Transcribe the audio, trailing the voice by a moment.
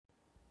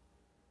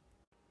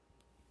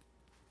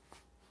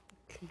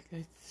Okay,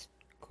 let's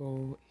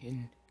go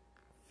and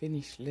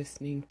finish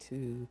listening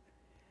to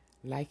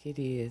Like It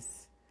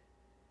Is,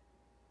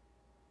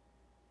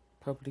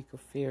 public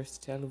affairs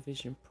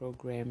television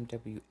program,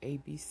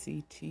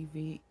 WABC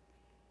TV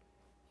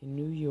in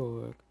New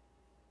York.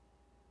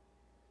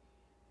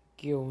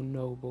 Gil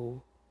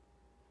Noble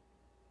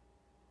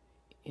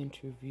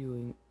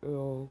interviewing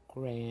Earl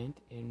Grant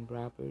and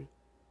Robert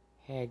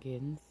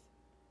Higgins.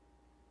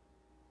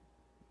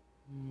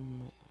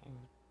 I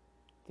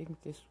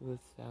think this was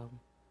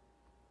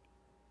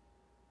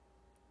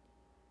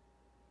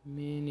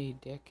many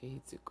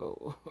decades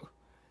ago.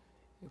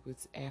 It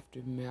was after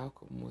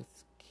Malcolm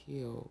was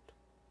killed.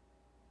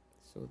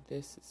 So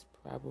this is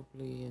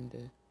probably in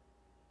the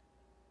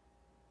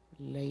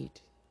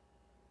late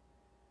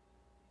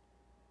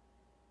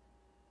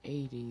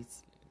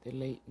 80s, the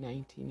late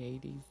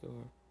 1980s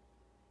or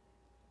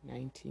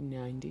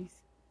 1990s.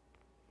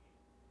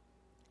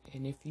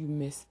 And if you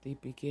missed the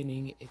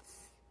beginning,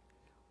 it's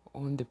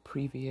on the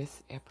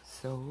previous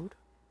episode.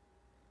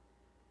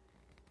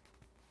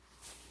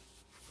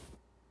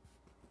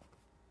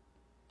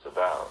 It's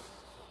about.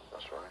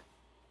 That's right.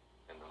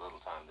 In the little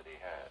time that he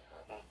had.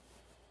 Huh?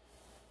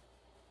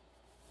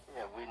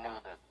 Yeah, we knew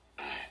that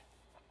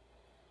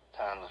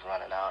time was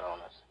running out on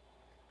us.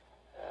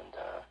 And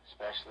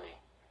especially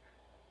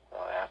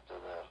after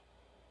the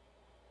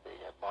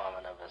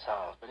bombing of his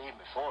house. But even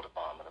before the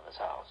bombing of his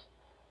house,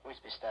 we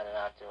used to be standing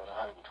out there on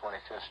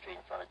 125th Street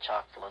in front of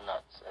Chock full of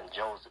nuts. And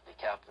Joseph, the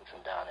captain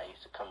from down there,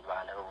 used to come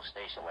by in that old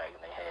station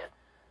wagon they had.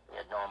 We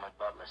had Norman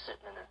Butler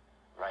sitting in the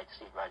right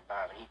seat right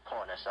by him. He'd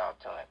point us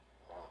out to him,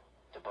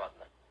 to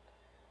Butler.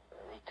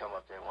 And he'd come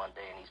up there one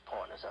day and he's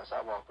pointing us out. So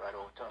I walked right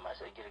over to him. I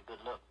said, get a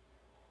good look.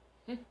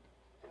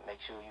 And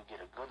make sure you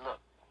get a good look.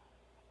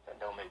 And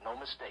don't make no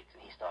mistakes.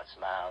 And he started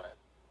smiling.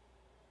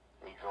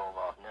 He drove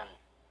off. And then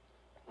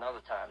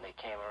another time they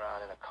came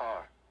around in a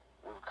car.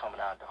 We were coming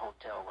out of the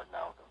hotel with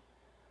Malcolm.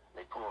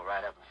 They pulled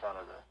right up in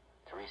front of the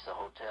Teresa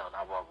Hotel, and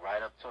I walked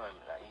right up to him,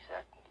 and he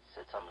said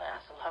something.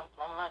 I said,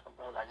 I'm like him,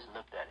 brother. I just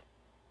looked at him.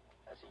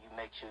 I said, you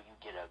make sure you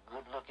get a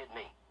good look at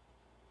me.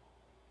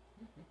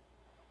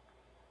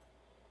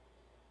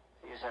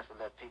 You just have to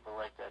let people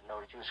like that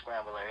know that you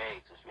scramble their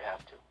eggs if you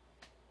have to.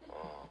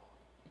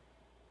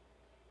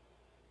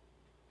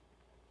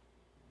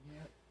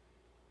 Yep.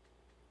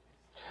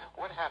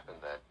 What happened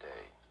that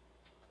day?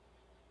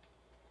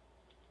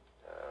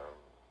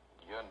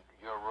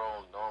 Your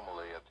role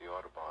normally at the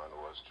Audubon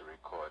was to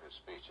record his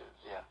speeches.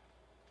 Yeah.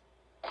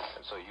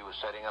 And so you were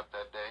setting up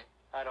that day?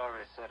 I'd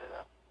already set it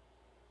up.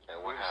 And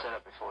We what were set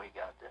happened? up before he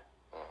got there.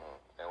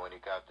 And when he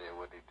got there,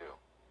 what did he do?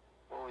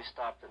 Well, we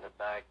stopped in the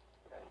back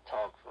and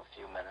talked for a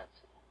few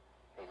minutes.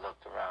 He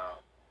looked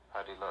around.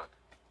 How'd he look?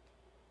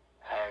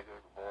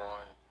 Haggard,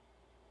 worn,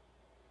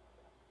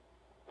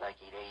 like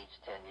he'd aged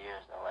 10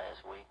 years in the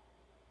last week.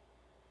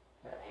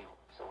 And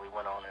so we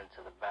went on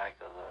into the back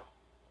of the,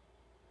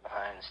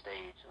 behind the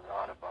stage of the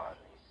Audubon.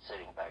 He's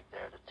sitting back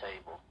there at the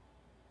table.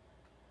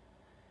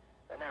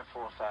 And there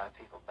were 4 or 5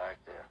 people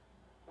back there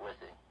with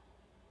him.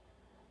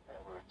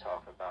 And we were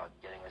talking about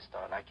getting it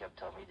started. I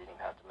kept telling him he didn't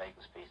even have to make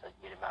a speech. I'd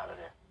get him out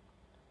of there.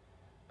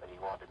 But he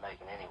wanted to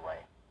make it anyway.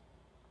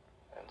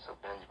 And so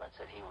Benjamin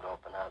said he would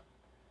open up.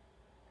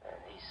 And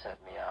he sent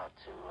me out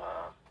to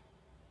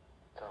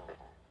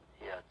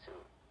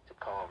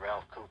call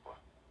Ralph Cooper.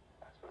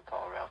 That's what we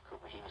call Ralph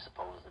Cooper. He was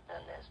supposed to have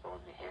been there,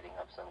 supposed to be heading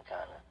up some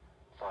kind of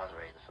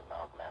fundraiser for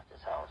Malcolm after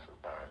his house was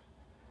burned.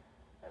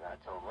 And I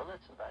told him, well,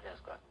 let somebody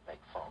else go out and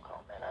make a phone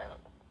call, man. I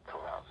don't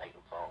go around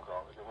making phone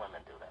calls. The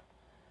women do that.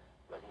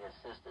 But he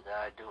insisted that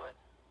I do it.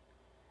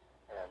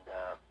 And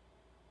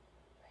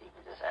he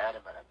was just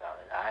adamant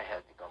about it. I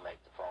had to go make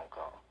the phone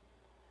call.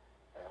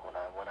 And when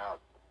I went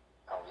out,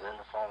 I was in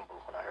the phone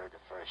booth when I heard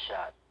the first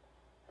shot.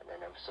 And then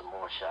there was some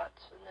more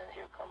shots. And then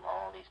here come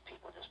all these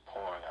people just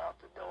pouring out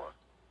the door.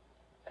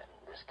 And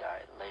this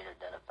guy, later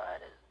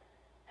identified as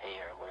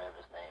Hare, whatever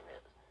his name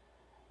is,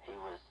 he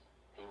was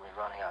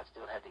running out,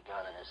 still had the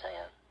gun in his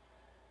hand.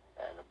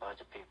 And a bunch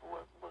of people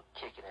were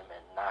kicking him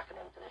and knocking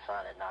him until they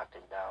finally knocked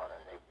him down.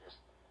 And they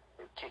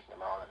were kicking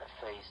him all in the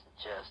face, the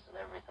chest, and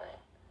everything.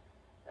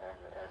 And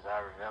as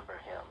I remember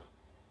him,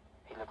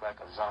 he looked like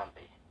a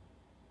zombie.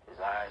 His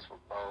eyes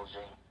were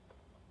bulging,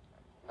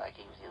 like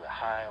he was either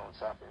high on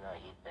something or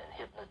he'd been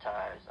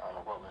hypnotized. I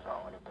don't know what was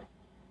wrong with him, but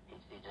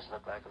he just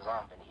looked like a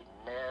zombie. And he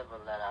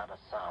never let out a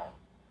sound.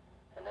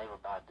 And they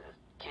were about to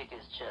kick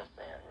his chest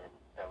in, and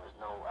there was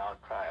no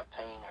outcry of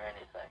pain or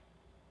anything.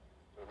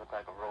 He looked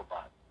like a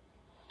robot.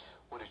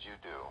 What did you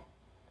do?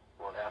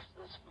 Well,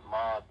 after this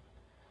mob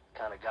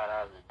kind of got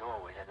out of the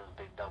doorway, had those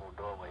big double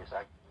doorways,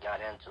 I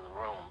got into the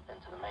room,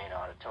 into the main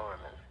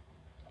auditorium, and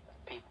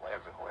people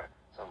everywhere.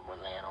 Some were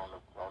laying on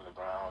the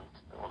ground,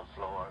 on the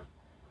floor.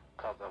 A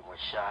couple of them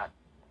were shot.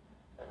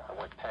 And I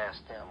went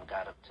past him,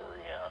 got up to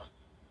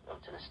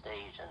the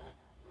stage, and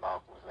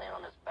Malcolm was laying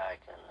on his back,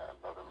 and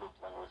Brother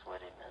Lukeman was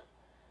with him,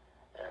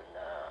 and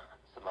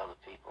some other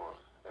people.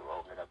 They were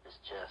opening up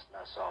his chest, and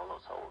I saw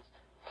those holes.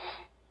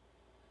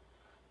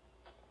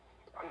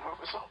 I knew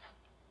it was over.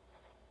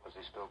 Was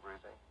he still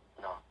breathing?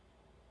 No.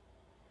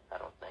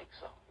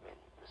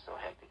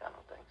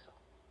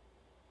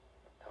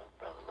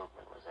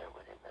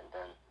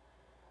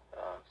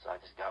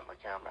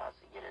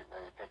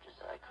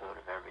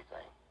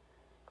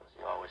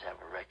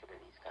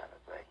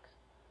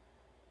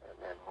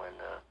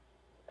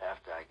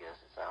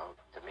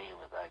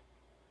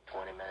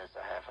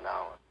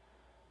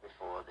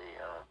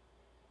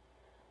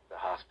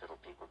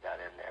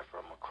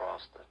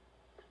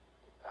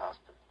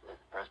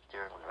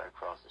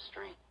 the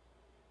street,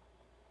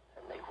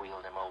 and they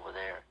wheeled him over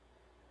there.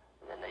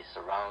 And then they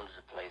surrounded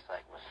the place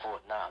like it was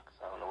Fort Knox.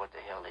 I don't know what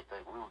the hell they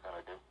think we were going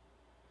to do.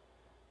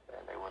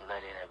 And they wouldn't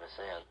let any of us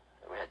in.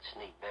 We had to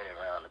sneak Betty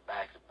around the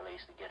back of the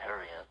place to get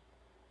her in.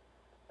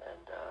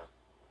 And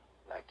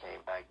I came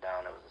back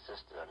down. There was a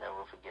sister, I'll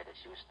never forget it.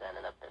 She was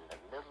standing up in the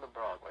middle of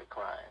Broadway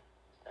crying.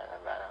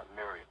 Standing right out,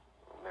 Miriam.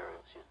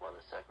 She was one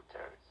of the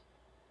secretaries.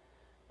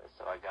 And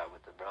so I got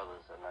with the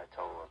brothers and I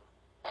told them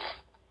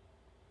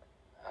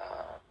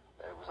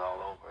that it was all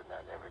over and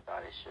that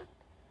everybody should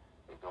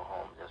go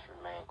home, just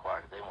remain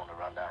quiet. They want to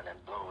run down and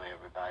blow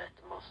everybody at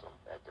the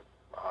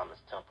Muhammad's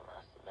temple. I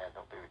said, man,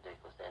 don't be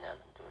ridiculous. They never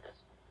do this.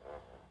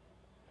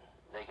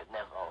 They could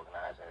never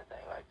organize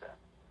anything like that.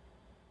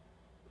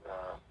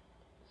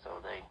 So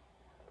they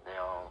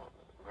all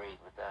agreed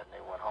with that and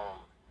they went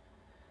home.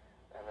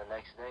 And the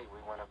next day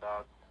we went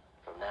about,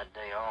 from that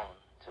day on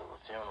to the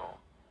funeral,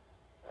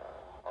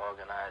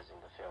 organizing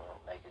the funeral,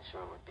 making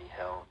sure it would be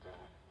held and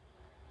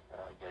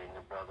getting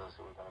the brothers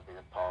who were going to be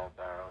the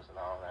pallbearers and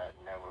all that.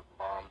 And there were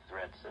bomb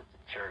threats at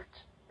the church,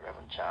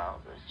 Reverend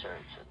Childs'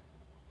 church. And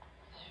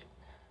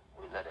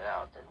we let it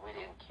out that we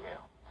didn't care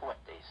what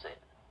they said.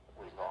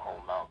 We was going to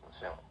hold Malcolm's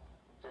funeral.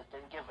 Just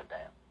didn't give a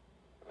damn.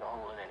 We were going to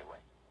hold it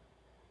anyway.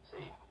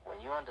 See,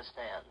 when you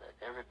understand that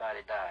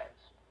everybody dies,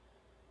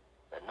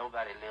 that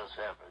nobody lives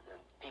forever, then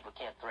people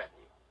can't threaten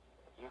you.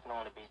 You can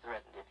only be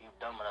threatened if you're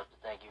dumb enough to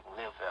think you can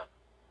live forever.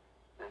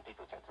 Then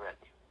people can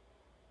threaten you.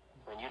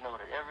 When you know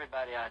that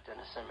everybody out there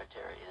in the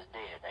cemetery is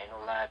dead, there ain't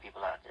no live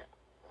people out there,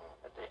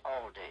 that they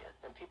all dead,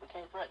 then people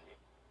can't threaten you.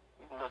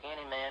 You can look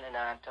any man in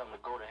the eye and tell him to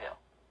go to hell.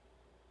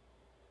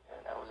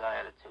 And that was our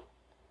attitude.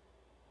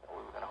 And we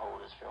were going to hold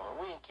this funeral.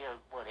 We didn't care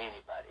what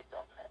anybody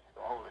thought, man. We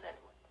were going to hold it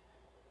anyway.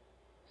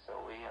 So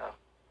we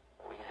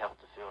held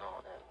the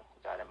funeral and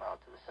got him out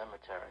to the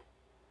cemetery.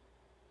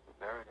 We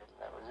buried him,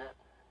 and that was it.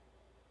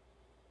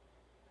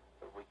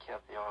 But we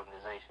kept the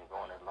organization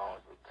going as long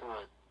as we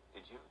could.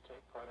 Did you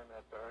take part in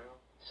that burial?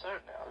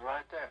 Certainly, I was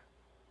right there.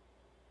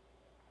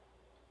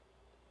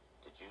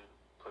 Did you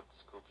put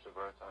scoops of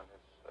earth on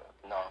his...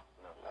 No.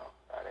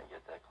 I didn't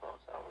get that close.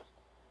 I was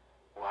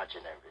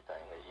watching everything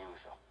as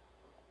usual.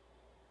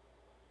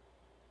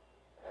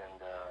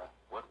 And,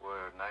 what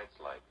were nights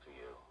like for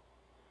you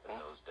in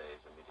those days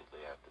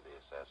immediately after the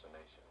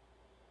assassination?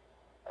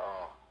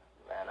 Oh,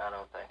 man, I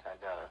don't think I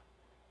got a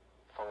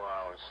 4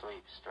 hours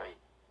sleep straight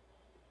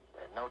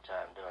at no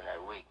time during that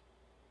week.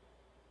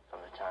 From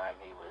the time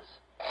he was,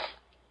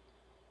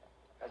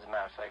 as a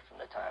matter of fact,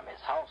 from the time his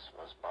house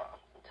was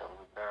bombed until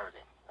we buried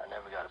him, I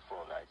never got a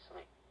full night's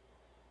sleep.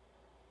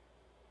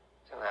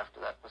 Till after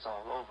that was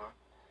all over.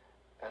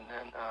 And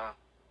then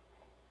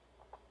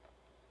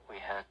we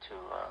had to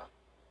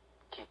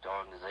keep the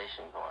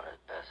organization going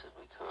as best as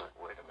we could.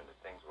 Wait a minute,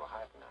 things were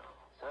hot now.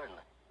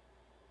 Certainly.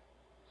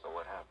 So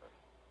what happened?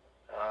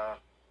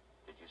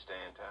 Did you stay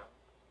in town?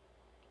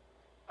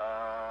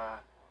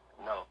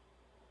 No.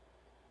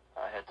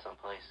 I had some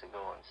place to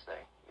go and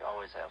stay. You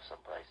always have some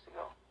place to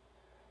go.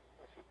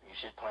 You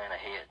should plan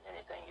ahead.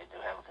 Anything you do,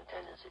 have a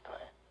contingency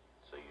plan.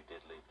 So you did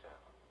leave town?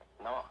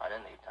 No, I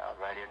didn't leave town. I was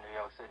right here in New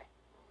York City.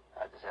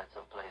 I just had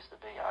some place to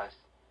be.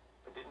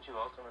 But didn't you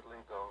ultimately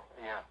go?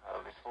 Yeah.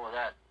 Before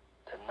that,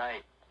 the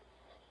night,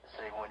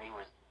 say when he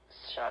was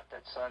shot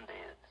that Sunday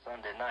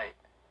night,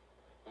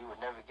 you would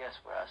never guess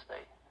where I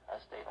stayed.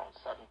 I stayed on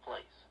Sutton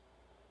Place.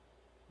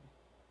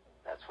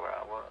 That's where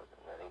I was.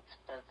 And an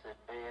expensive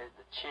bed,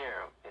 the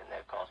chair in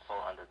there cost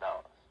 $400.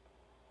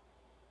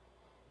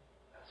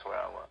 That's where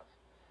I was.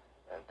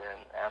 And then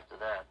after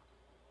that,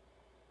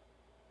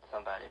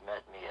 somebody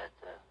met me at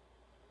the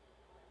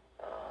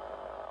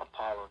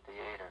Apollo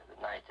Theater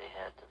the night they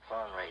had the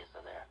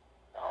fundraiser there.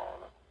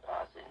 All of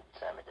Ozzy and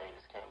Sammy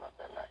Davis came up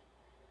that night,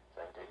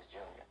 Sammy Davis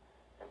Jr.,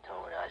 and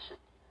told me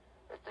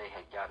that they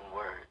had gotten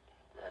word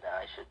that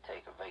I should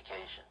take a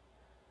vacation.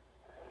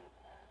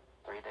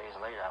 3 days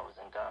later, I was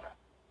in Ghana.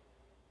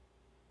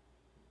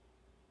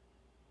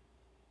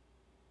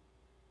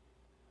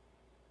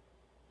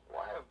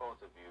 Why have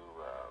both of you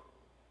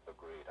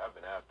agreed? I've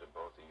been after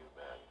both of you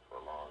men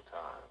for a long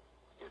time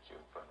to get you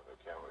in front of a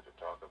camera to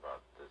talk about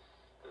this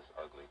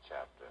ugly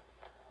chapter.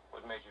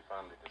 What made you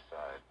finally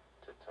decide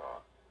to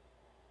talk?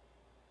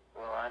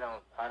 Well, I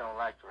don't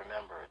like to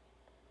remember it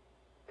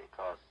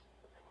because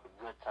it were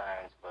good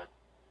times, but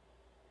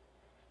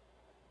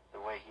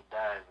the way he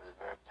died was a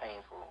very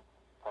painful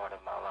part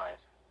of my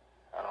life.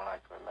 I don't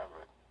like to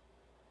remember it.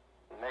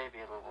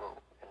 Maybe it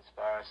will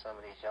inspire some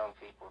of these young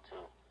people to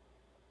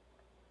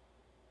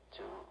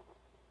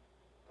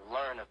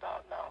learn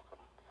about Malcolm,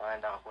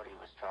 find out what he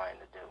was trying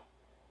to do,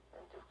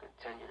 and to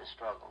continue to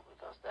struggle,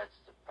 because that's,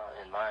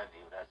 in my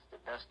view, that's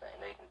the best thing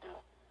they can do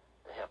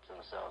to help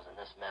themselves in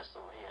this mess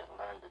over here, to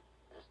learn the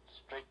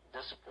strict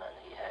discipline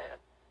he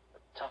had, the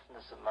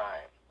toughness of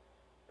mind,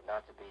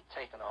 not to be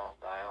taken off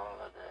by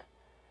all of the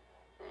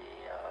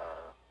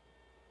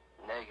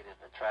negative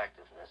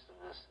attractiveness of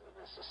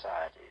this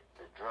society,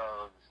 the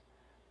drugs,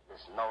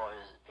 this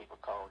noise that people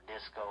call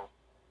disco,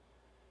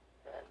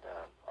 and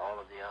all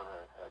of the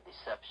other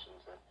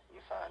deceptions that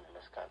you find in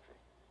this country.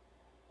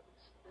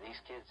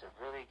 These kids have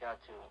really got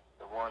to,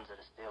 the ones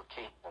that are still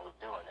capable of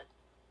doing it,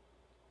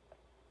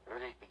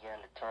 really begin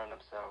to turn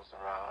themselves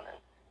around and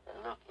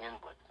look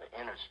inward for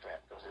inner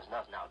strength, because there's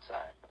nothing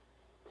outside.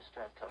 Your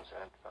strength comes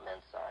from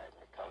inside,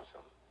 and it comes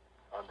from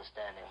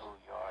understanding who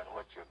you are and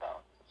what you're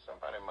about.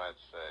 Somebody might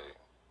say,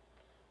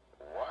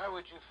 why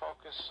would you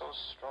focus so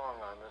strong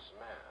on this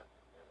man?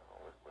 You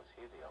know, was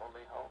he the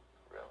only hope,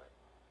 really?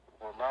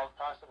 Well, now it's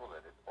possible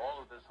that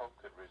all of this hope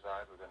could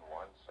reside within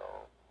one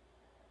soul.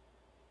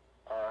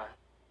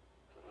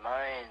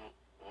 My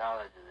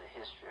knowledge of the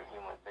history of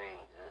human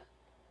beings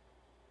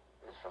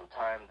is from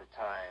time to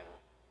time,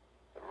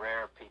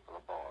 rare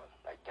people are born,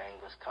 like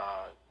Genghis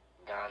Khan,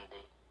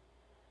 Gandhi.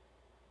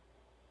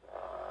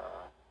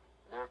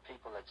 There are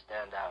people that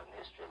stand out in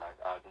history, like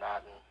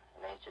Akhenaten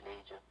in ancient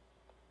Egypt,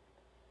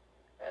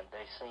 and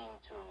they seem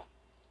to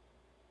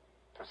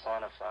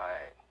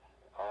personify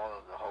all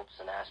of the hopes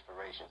and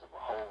aspirations of a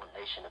whole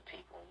nation of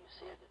people. You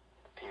see it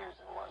appears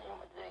in one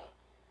human being.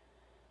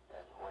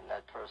 And when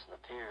that person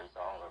appears,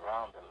 all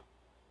around them,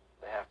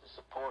 they have to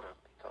support him,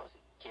 because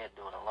he can't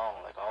do it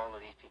alone. Like all of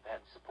these people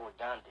had to support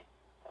Gandhi,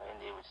 or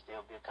India would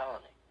still be a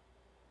colony.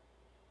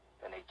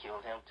 And they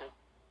killed him too.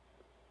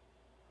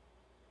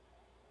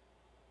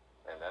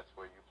 And that's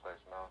where you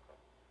place Malcolm.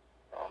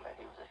 Oh man,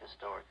 he was a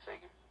historic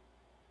figure.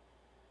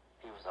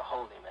 He was a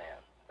holy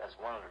man. That's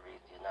one of the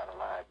reasons he's not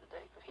alive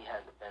today, because he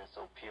hadn't been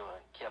so pure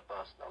and kept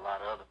us and a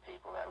lot of other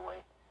people that way.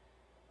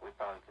 We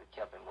probably could have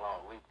kept him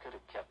long. We could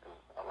have kept him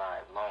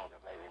alive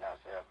longer, maybe not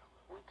forever.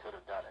 We could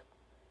have done it.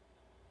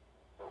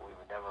 But we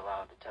were never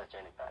allowed to touch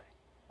anybody,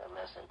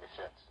 unless in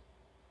defense.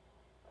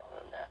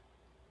 Other than that.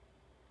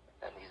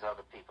 And these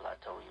other people I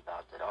told you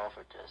about that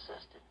offered to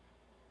assist him,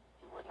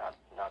 he would not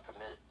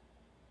permit it.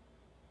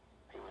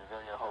 He was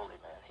really a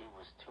holy man. He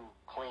was too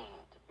clean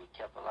to be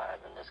kept alive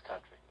in this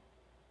country.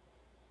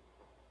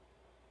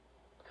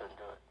 Couldn't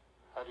do it.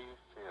 How do you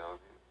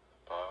feel,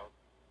 Bob?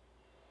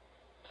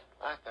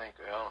 I think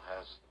Earl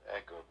has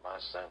echoed my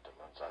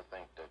sentiments. I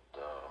think that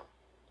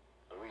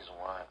the reason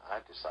why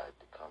I decided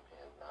to come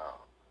here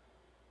now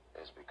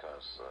is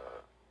because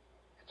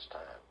it's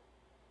time.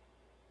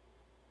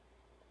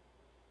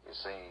 You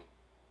see,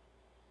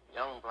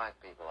 young black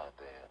people out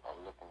there are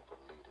looking for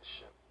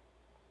leadership.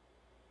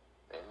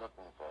 They're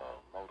looking for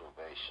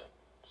motivation,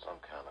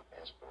 some kind of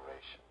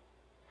inspiration.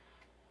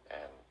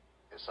 And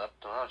it's up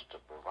to us to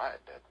provide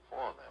that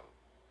for them,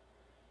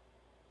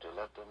 to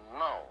let them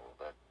know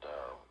that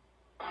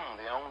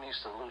the only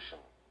solution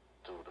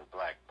to the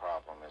black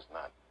problem is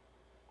not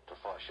to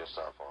force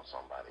yourself on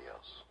somebody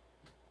else,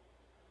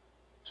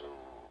 to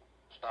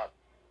stop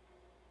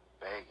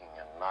begging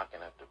and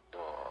knocking at the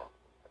door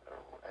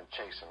and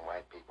chasing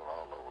white people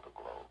all over the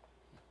globe.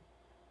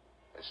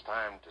 It's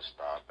time to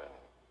stop and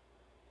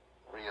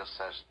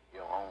reassess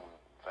your own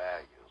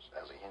values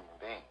as a human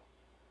being,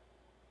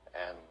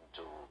 and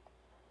to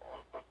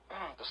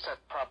set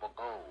proper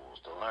goals,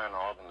 to learn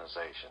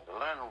organization, to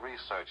learn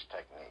research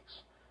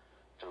techniques,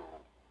 to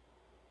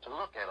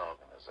look at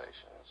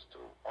organizations, to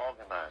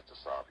organize to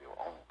solve your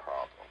own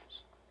problems.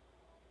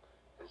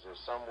 Is there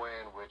some way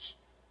in which,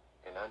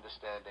 in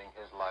understanding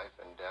his life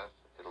and death,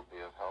 it'll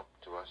be of help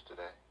to us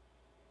today?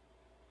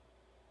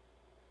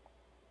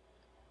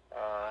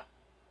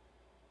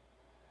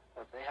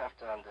 But they have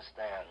to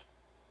understand,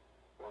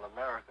 well,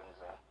 Americans,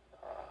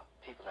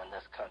 people in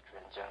this country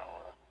in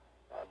general,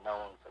 are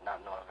known for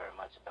not knowing very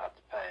much about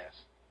the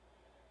past.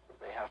 But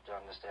they have to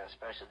understand,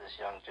 especially this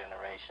young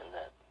generation,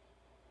 that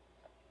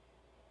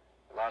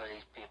a lot of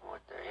these people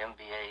with their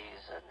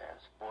MBAs and their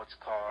sports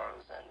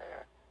cars and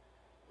their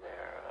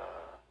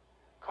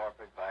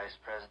corporate vice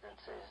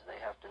presidencies, they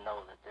have to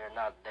know that they're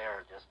not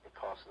there just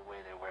because of the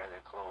way they wear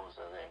their clothes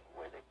or the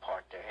way they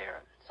part their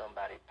hair.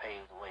 Somebody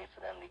paved the way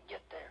for them to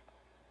get there,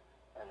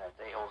 and that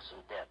they owe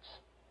some debts,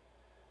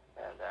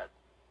 and that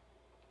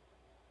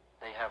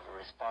they have a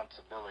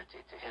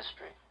responsibility to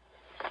history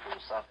to do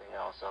something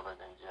else other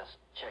than just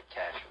check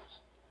cashers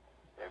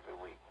every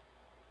week.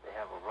 They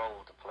have a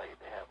role to play.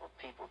 They have a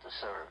people to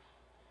serve.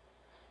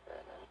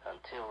 And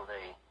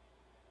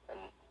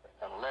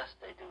unless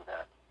they do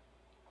that,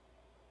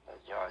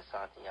 as George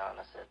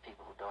Santayana said,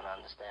 people who don't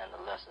understand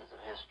the lessons of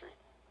history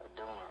are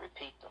doomed to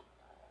repeat them.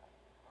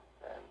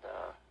 And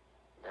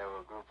there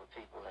were a group of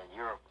people in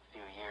Europe a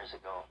few years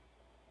ago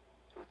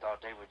who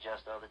thought they were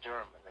just other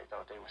Germans. They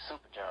thought they were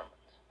super Germans.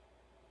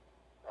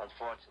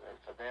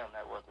 Unfortunately for them,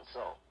 that wasn't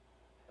so.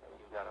 And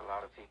you've got a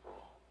lot of people,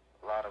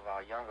 a lot of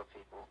our younger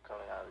people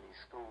coming out of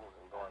these schools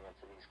and going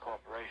into these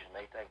corporations,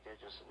 they think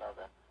they're just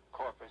another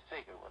corporate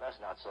figure. Well,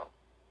 that's not so.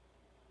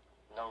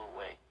 No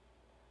way.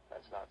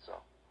 That's not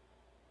so.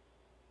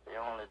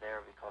 They're only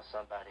there because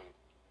somebody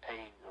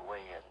paved the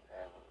way,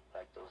 and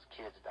like those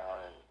kids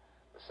down in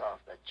the South,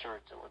 that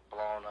church that was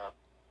blown up,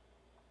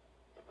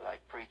 they were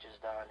like preachers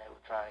down there who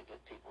were trying to get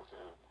people to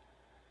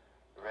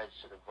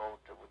register to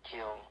vote, that were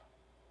killed.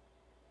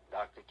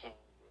 Dr. King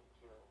being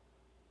killed.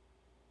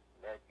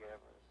 Medgar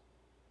Evers.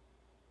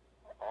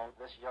 All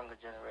this younger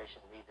generation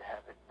need to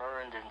have it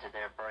burned into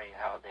their brain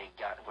how they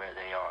got where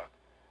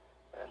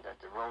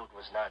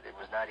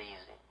was not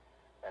easy,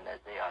 and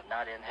that they are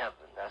not in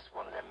heaven. That's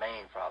one of their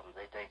main problems.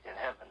 They think they're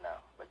in heaven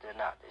now, but they're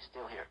not. They're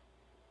still here.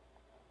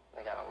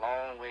 They got a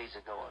long ways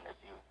to go, and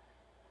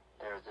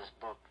there's this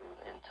book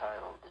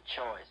entitled The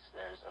Choice.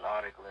 There's an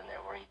article in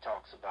there where he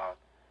talks about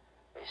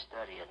a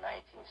study in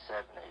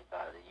 1970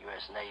 by the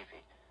U.S.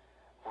 Navy.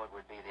 What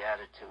would be the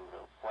attitude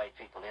of white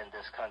people in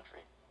this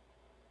country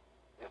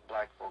if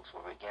black folks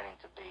were beginning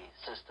to be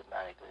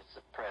systematically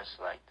suppressed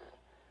like the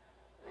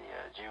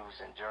Jews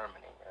in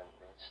Germany? And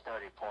the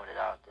study pointed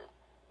out that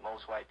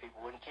most white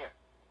people wouldn't care.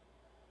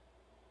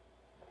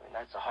 I mean,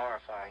 that's a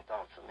horrifying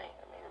thought for me.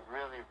 I mean,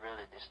 really,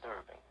 really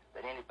disturbing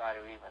that anybody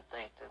would even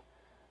think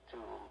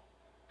to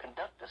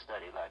conduct a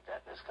study like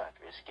that in this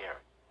country is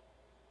scary.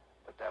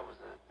 But that was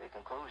the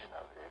conclusion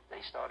of it. If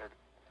they started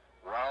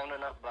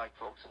rounding up black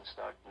folks and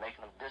started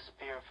making them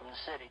disappear from the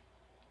city,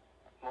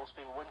 most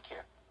people wouldn't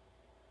care.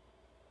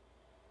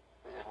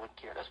 They wouldn't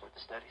care. That's what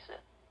the study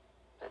said,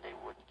 that they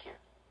wouldn't care.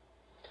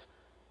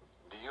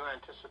 Do you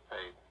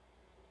anticipate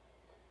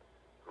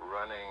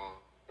running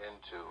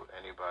into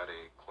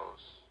anybody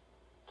close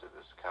to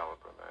this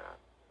caliber man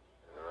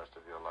in the rest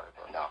of your life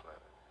on No. this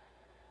planet?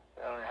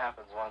 It only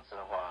happens once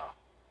in a while.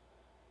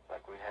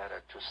 Like we had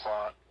a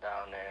Toussaint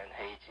down there in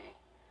Haiti.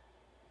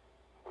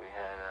 We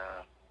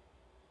had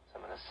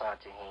some of the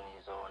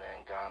Santihinis over there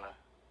in Ghana.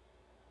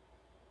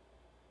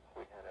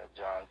 We had a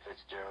John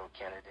Fitzgerald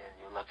Kennedy.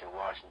 You look at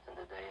Washington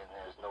today and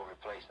there's no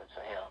replacement for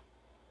him.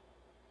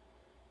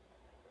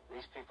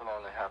 These people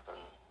only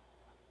happen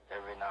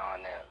every now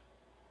and then.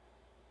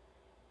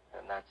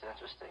 And that's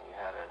interesting. You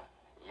had a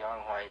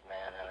young white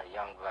man and a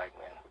young black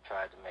man who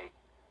tried to make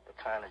the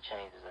kind of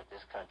changes that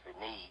this country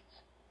needs.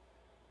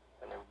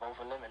 And they were both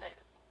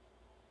eliminated.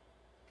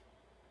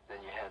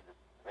 Then you had the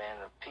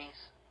man of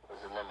peace was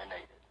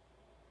eliminated.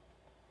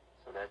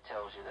 So that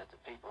tells you that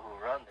the people who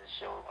run this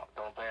show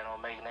don't plan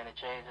on making any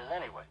changes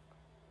anyway.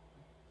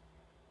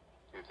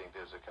 Do you think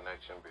there's a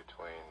connection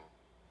between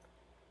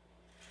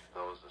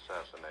those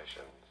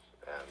assassinations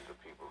and the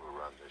people who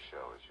run this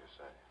show, as you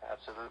say?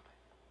 Absolutely.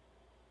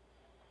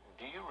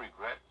 Do you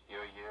regret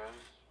your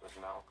years with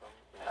Malcolm?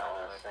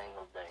 Not a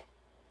single day.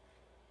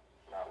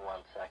 Not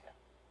 1 second.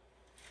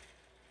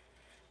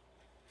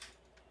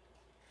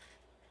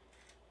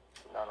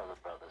 None of the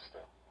brothers do.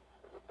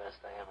 It's the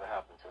best thing ever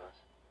happened to us.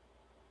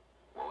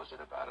 What was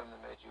it about him that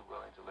made you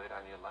willing to lay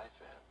down your life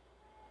for him?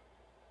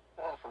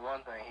 Well, for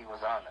one thing, he was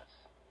honest.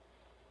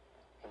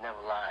 He never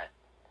lied.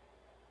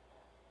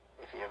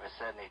 If he ever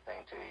said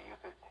anything to you,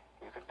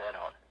 you could bet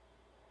on it.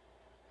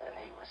 And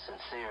he was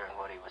sincere in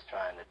what he was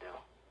trying to do.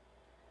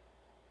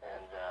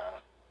 And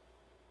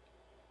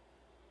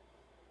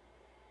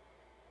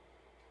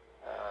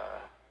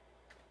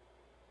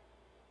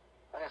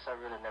I guess I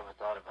really never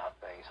thought about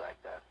things like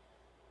that.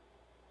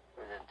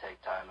 We didn't take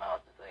time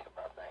out to think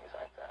about things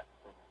like that.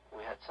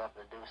 We had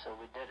something to do, so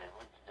we did it.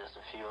 Just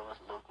a few of us,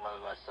 Luke,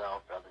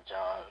 myself, Brother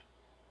John,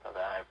 Brother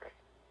Ivory.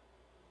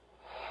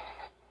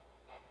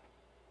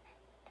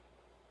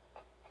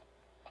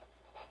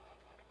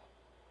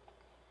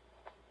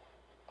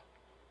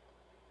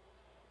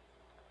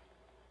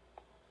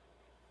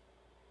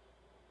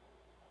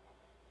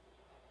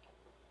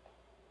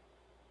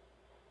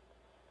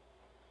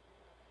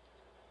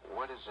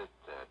 What is it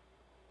that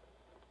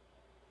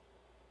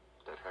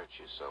hurts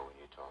you so when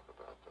you talk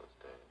about those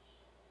days?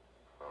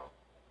 Oh.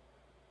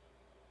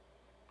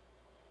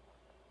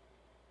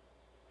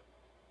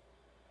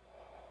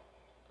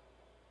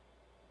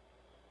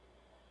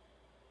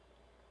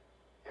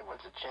 It was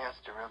a chance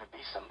to really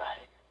be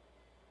somebody.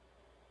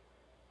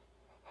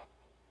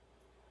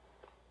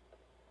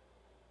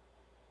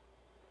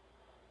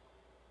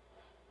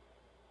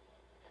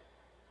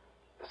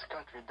 This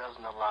country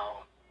doesn't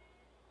allow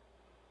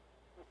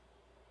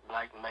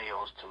black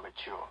males to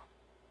mature.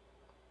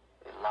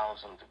 It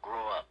allows them to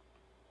grow up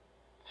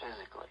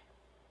physically,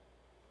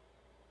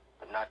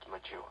 but not to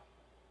mature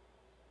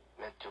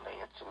mentally,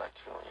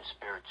 intellectually, and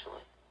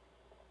spiritually.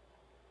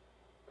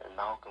 And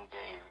Malcolm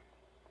gave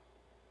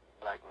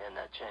black men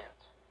that chance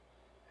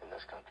in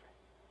this country.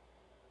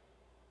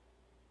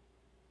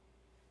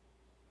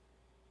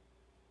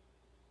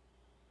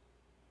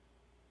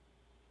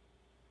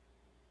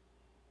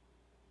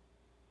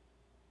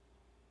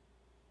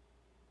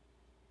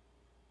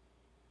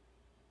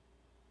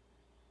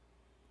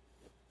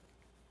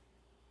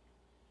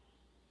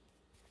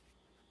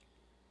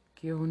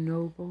 Gil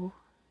Noble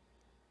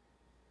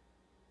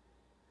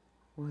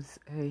was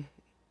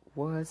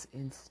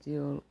and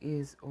still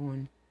is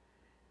on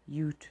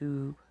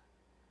YouTube,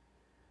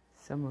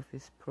 some of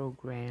his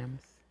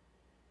programs,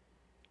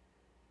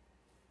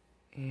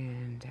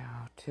 and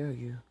I'll tell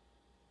you,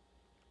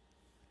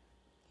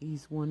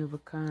 he's one of a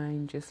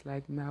kind, just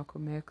like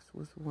Malcolm X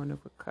was one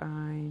of a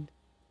kind.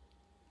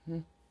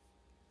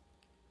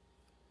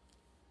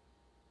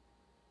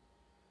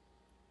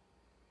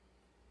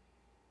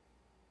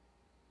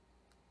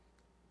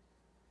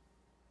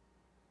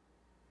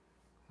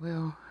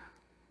 Well,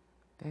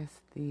 that's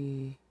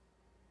the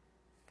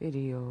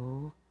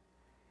video.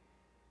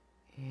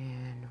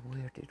 And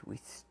where did we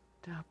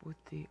stop with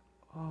the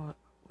odd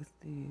with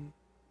the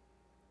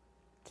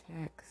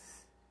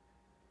text.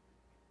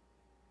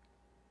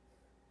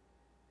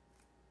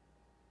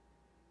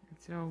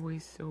 It's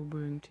always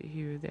sobering to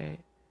hear that.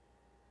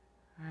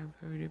 I've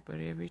heard it, but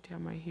every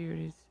time I hear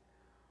it, it's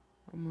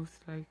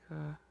almost like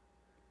the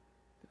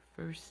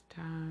first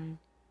time.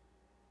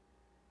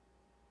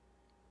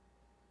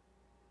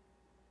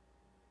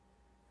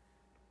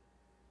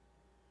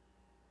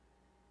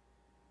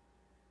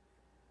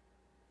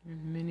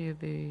 And many of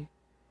the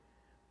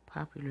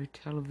popular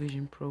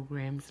television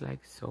programs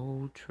like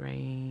Soul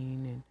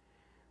Train and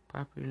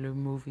popular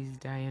movies,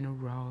 Diana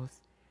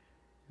Ross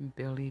and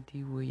Billy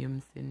D.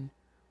 Williams and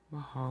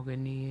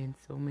Mahogany and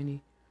so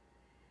many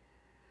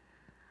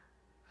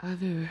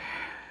other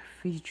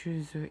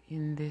features are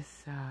in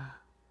this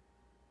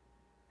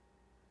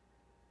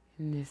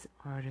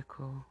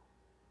article.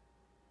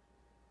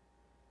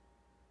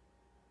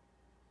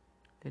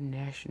 The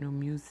National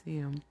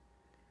Museum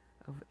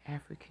of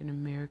African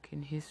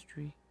American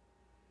History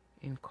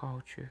and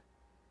Culture,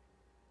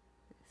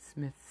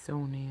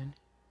 Smithsonian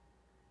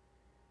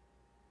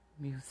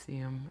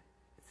Museum.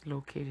 It's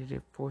located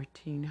at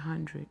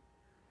 1400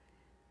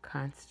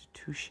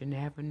 Constitution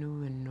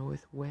Avenue in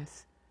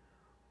Northwest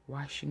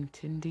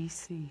Washington,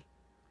 D.C.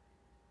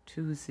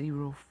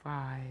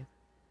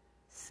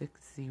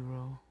 20560.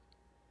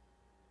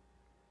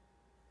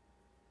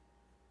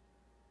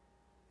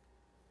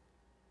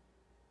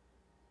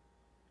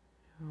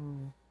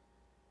 Oh,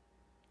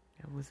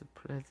 that was a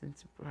pleasant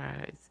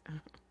surprise.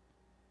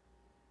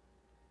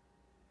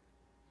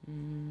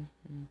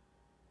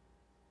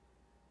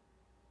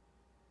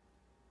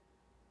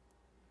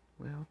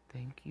 Well,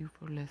 thank you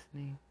for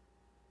listening.